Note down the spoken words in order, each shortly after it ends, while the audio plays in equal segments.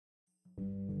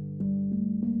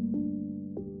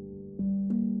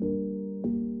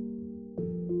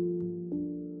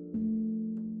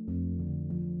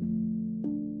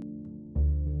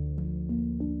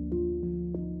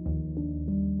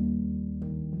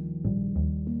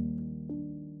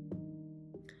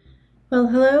Well,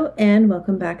 hello and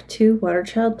welcome back to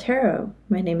Waterchild Tarot.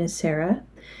 My name is Sarah,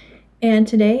 and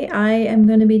today I am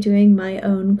going to be doing my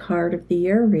own card of the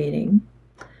year reading.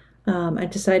 I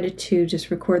decided to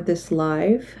just record this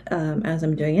live as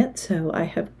I'm doing it, so I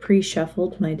have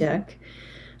pre-shuffled my deck.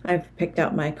 I've picked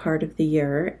out my card of the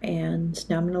year, and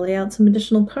now I'm going to lay out some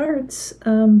additional cards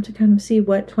to kind of see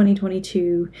what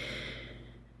 2022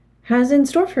 has in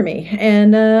store for me.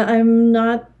 And I'm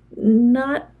not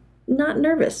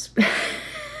nervous.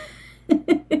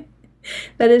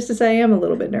 That is to say, I am a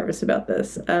little bit nervous about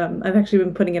this. I've actually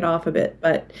been putting it off a bit,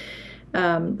 but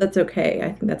that's okay.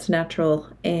 I think that's natural,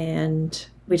 and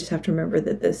we just have to remember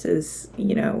that this is,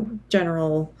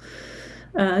 general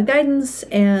guidance,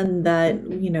 and that,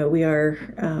 we are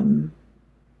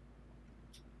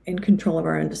in control of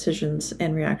our own decisions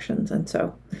and reactions, and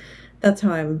so that's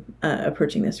how I'm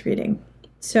approaching this reading.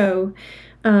 So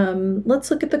let's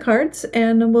look at the cards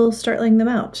and we'll start laying them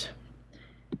out.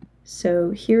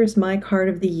 So here's my card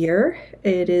of the year.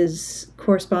 It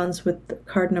corresponds with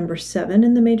card number 7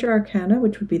 in the Major Arcana,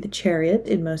 which would be the Chariot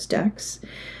in most decks.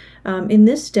 In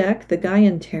this deck, the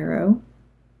Gaian Tarot,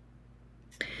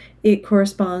 it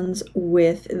corresponds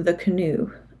with the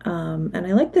Canoe. And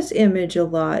I like this image a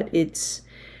lot. It's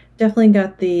definitely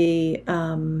got the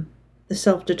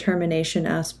self-determination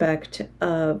aspect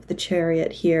of the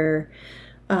Chariot here,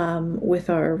 with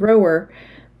our rower,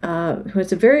 who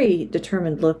has a very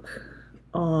determined look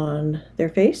on their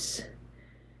face.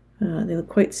 They look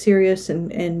quite serious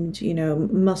and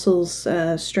muscles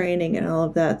straining and all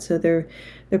of that. So they're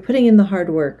putting in the hard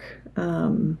work.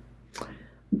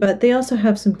 But they also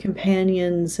have some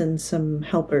companions and some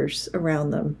helpers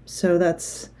around them. So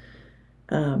that's,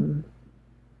 I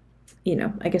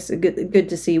guess good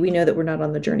to see. We know that we're not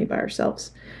on the journey by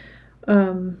ourselves.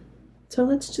 So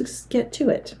let's just get to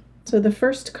it. So the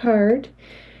first card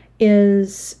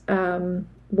is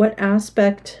what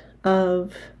aspect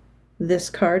of this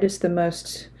card is the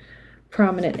most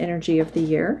prominent energy of the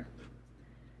year,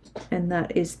 and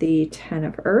that is the Ten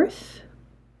of Earth.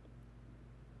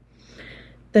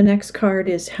 The next card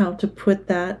is how to put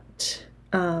that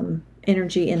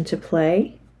energy into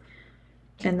play,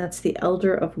 and that's the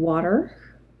Elder of Water.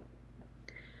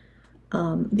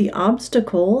 The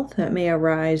obstacle that may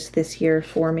arise this year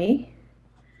for me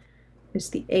is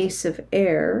the Ace of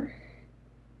Air.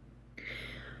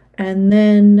 And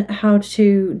then how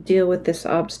to deal with this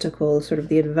obstacle, sort of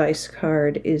the advice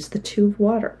card, is the Two of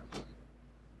Water.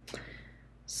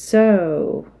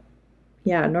 So,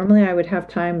 yeah, normally I would have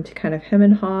time to kind of hem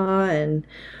and haw and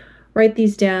write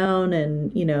these down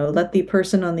and, let the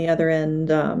person on the other end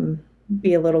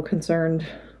be a little concerned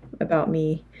about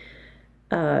me,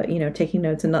 taking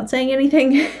notes and not saying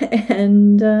anything.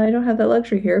 And I don't have that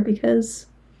luxury here because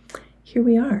here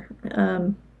we are.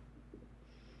 But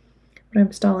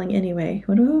I'm stalling anyway.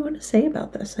 What do I want to say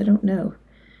about this? I don't know.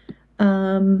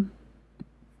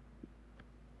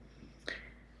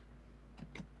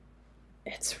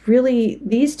 It's really,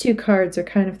 these two cards are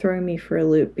kind of throwing me for a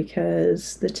loop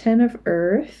because the Ten of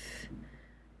Earth,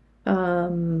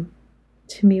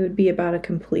 to me, would be about a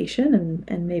completion,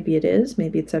 and maybe it is.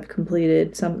 Maybe it's I've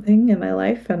completed something in my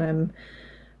life and I'm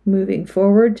moving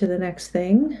forward to the next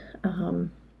thing.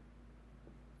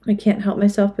 I can't help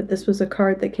myself, but this was a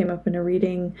card that came up in a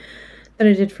reading that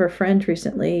I did for a friend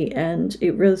recently, and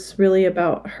it was really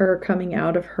about her coming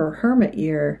out of her hermit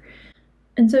year.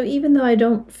 And so even though I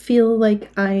don't feel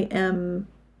like I am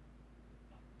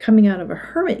coming out of a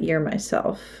hermit year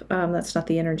myself, that's not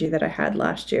the energy that I had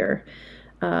last year,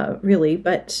 really,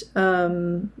 but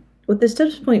what this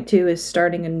does point to is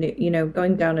starting a new,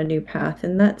 going down a new path,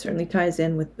 and that certainly ties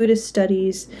in with Buddhist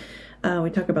studies.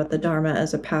 We talk about the Dharma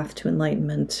as a path to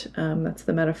enlightenment. That's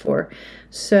the metaphor.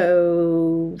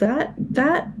 So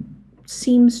that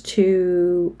seems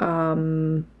to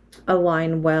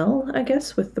align well, I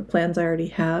guess, with the plans I already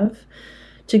have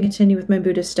to continue with my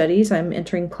Buddhist studies. I'm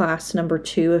entering class number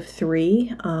 2 of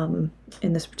 3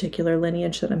 in this particular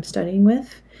lineage that I'm studying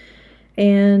with.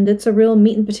 And it's a real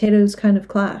meat and potatoes kind of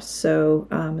class. So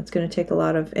it's going to take a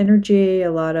lot of energy,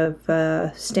 a lot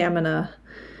of stamina,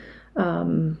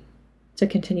 to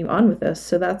continue on with this.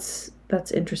 So that's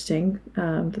interesting,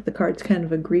 that the cards kind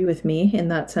of agree with me in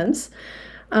that sense.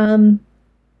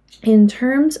 In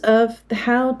terms of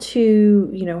how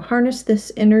to, harness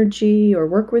this energy or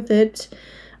work with it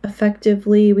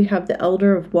effectively, we have the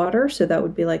Elder of Water, so that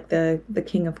would be like the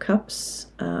King of Cups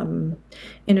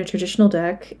in a traditional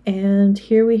deck. And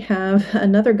here we have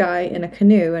another guy in a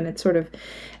canoe, and it's sort of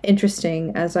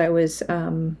interesting. As I was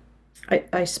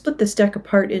I split this deck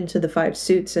apart into the 5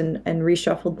 suits and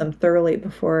reshuffled them thoroughly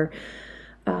before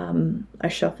I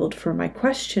shuffled for my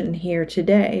question here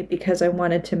today because I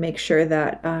wanted to make sure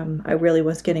that I really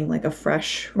was getting like a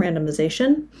fresh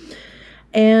randomization.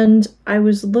 And I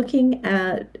was looking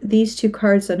at these two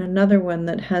cards and another one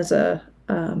that has a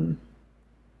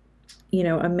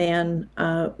man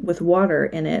with water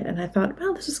in it. And I thought,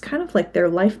 wow, this is kind of like their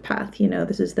life path.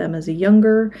 This is them as a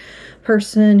younger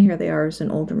person. Here they are as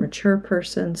an older, mature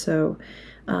person. So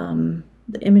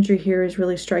the imagery here is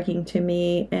really striking to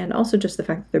me. And also just the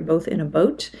fact that they're both in a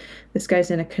boat. This guy's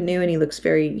in a canoe and he looks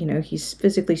very, he's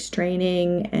physically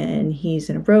straining, and he's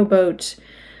in a rowboat.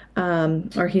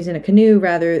 Or he's in a canoe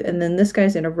rather, and then this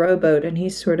guy's in a rowboat and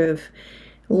he's sort of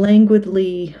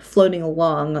languidly floating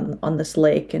along on this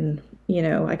lake. And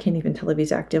I can't even tell if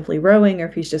he's actively rowing or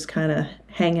if he's just kind of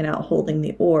hanging out holding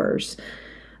the oars.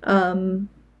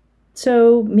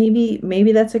 So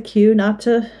maybe that's a cue not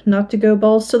to go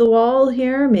balls to the wall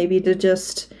here, maybe to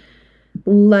just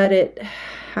let it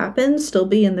happen, still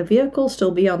be in the vehicle,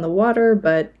 still be on the water,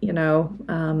 but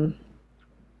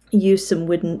use some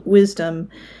wisdom,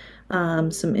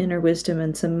 some inner wisdom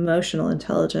and some emotional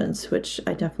intelligence, which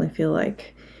I definitely feel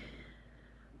like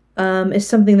is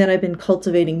something that I've been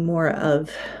cultivating more of,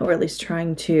 or at least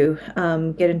trying to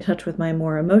get in touch with my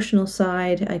more emotional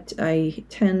side. I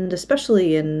tend,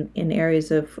 especially in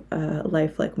areas of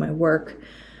life like my work,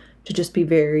 to just be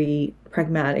very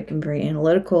pragmatic and very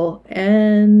analytical.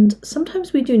 And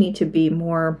sometimes we do need to be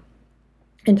more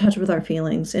in touch with our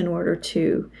feelings in order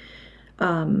to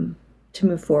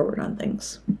move forward on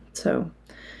things. So,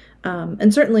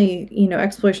 and certainly,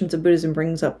 explorations of Buddhism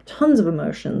brings up tons of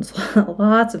emotions,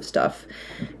 lots of stuff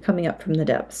coming up from the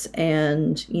depths.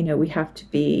 And, we have to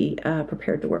be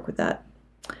prepared to work with that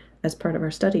as part of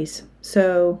our studies.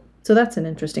 So that's an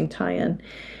interesting tie-in.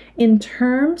 In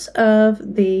terms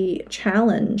of the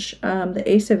challenge, the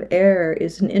Ace of Air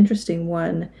is an interesting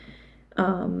one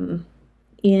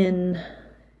in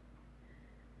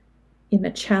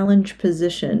a challenge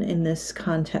position in this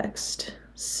context.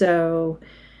 So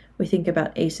we think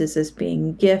about aces as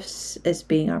being gifts, as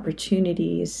being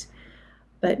opportunities,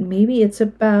 but maybe it's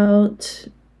about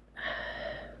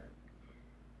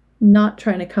not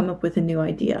trying to come up with a new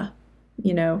idea,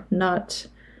 not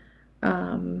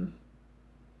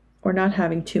or not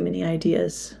having too many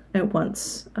ideas at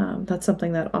once. That's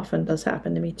something that often does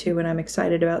happen to me too. When I'm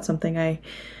excited about something, I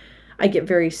get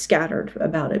very scattered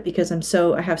about it because I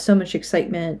have so much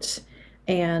excitement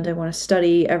and I want to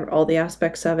study all the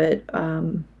aspects of it.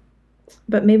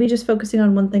 But maybe just focusing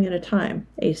on one thing at a time,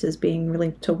 aces being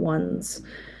linked to ones,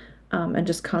 and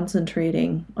just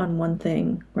concentrating on one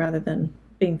thing rather than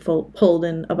being pulled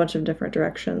in a bunch of different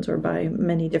directions or by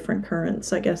many different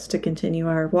currents, I guess, to continue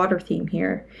our water theme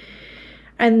here.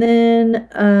 And then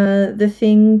the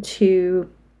thing to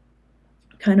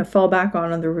kind of fall back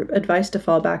on, or the advice to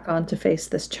fall back on to face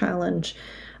this challenge,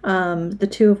 the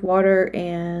Two of Water,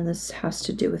 and this has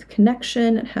to do with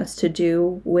connection. It has to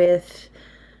do with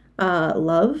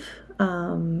love,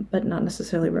 but not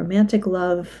necessarily romantic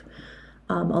love.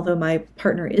 Although my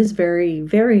partner is very,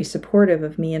 very supportive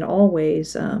of me in all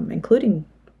ways, including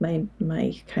my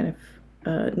kind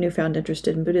of newfound interest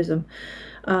in Buddhism.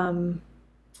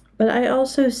 But I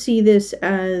also see this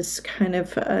as kind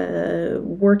of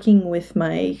working with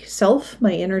myself,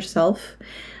 my inner self,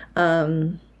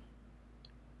 kind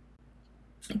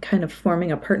of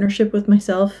forming a partnership with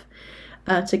myself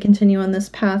to continue on this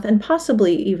path, and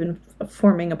possibly even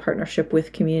forming a partnership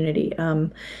with community.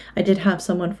 I did have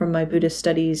someone from my Buddhist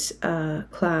studies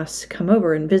class come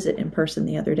over and visit in person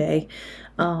the other day.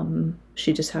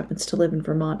 She just happens to live in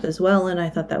Vermont as well, and I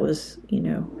thought that was,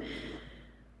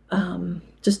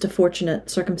 just a fortunate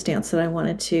circumstance that I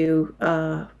wanted to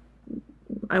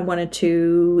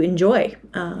enjoy.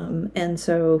 And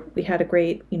so we had a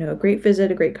great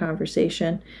visit, a great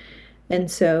conversation. And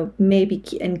so maybe,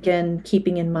 again,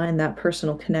 keeping in mind that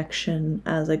personal connection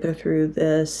as I go through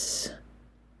this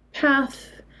path,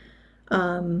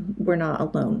 we're not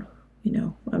alone.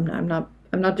 I'm not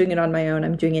doing it on my own.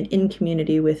 I'm doing it in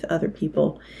community with other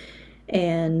people,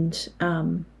 and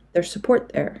there's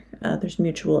support there. There's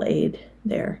mutual aid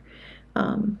there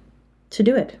to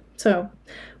do it. So,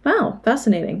 wow,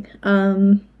 fascinating.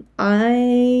 I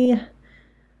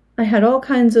had all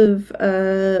kinds of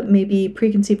maybe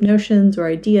preconceived notions or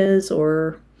ideas,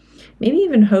 or maybe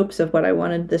even hopes of what I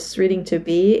wanted this reading to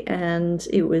be, and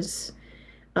it was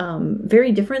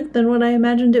very different than what I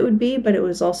imagined it would be, but it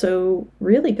was also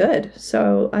really good.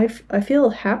 So I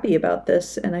feel happy about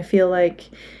this, and I feel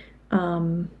like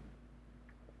this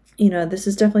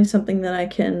is definitely something that I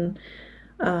can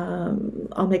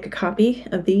I'll make a copy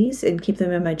of these and keep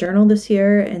them in my journal this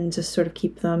year, and just sort of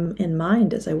keep them in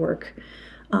mind as I work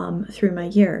through my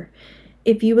year.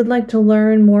 If you would like to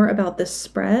learn more about this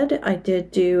spread, I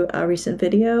did do a recent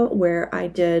video where I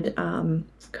did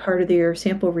card of the year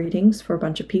sample readings for a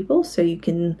bunch of people, so you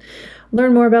can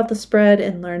learn more about the spread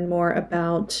and learn more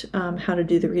about how to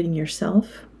do the reading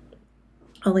yourself.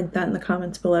 I'll link that in the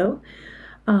comments below.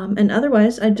 And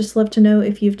otherwise, I'd just love to know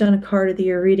if you've done a card of the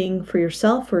year reading for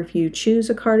yourself, or if you choose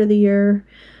a card of the year,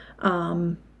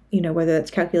 whether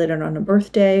that's calculated on a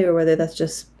birthday or whether that's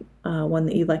just one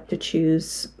that you like to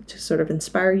choose to sort of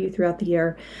inspire you throughout the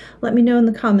year. Let me know in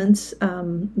the comments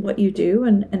what you do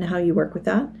and how you work with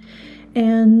that.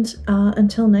 And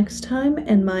until next time,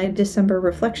 in my December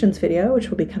reflections video, which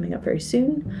will be coming up very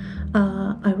soon,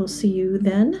 I will see you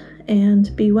then,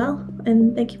 and be well,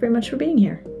 and thank you very much for being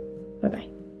here. Bye-bye.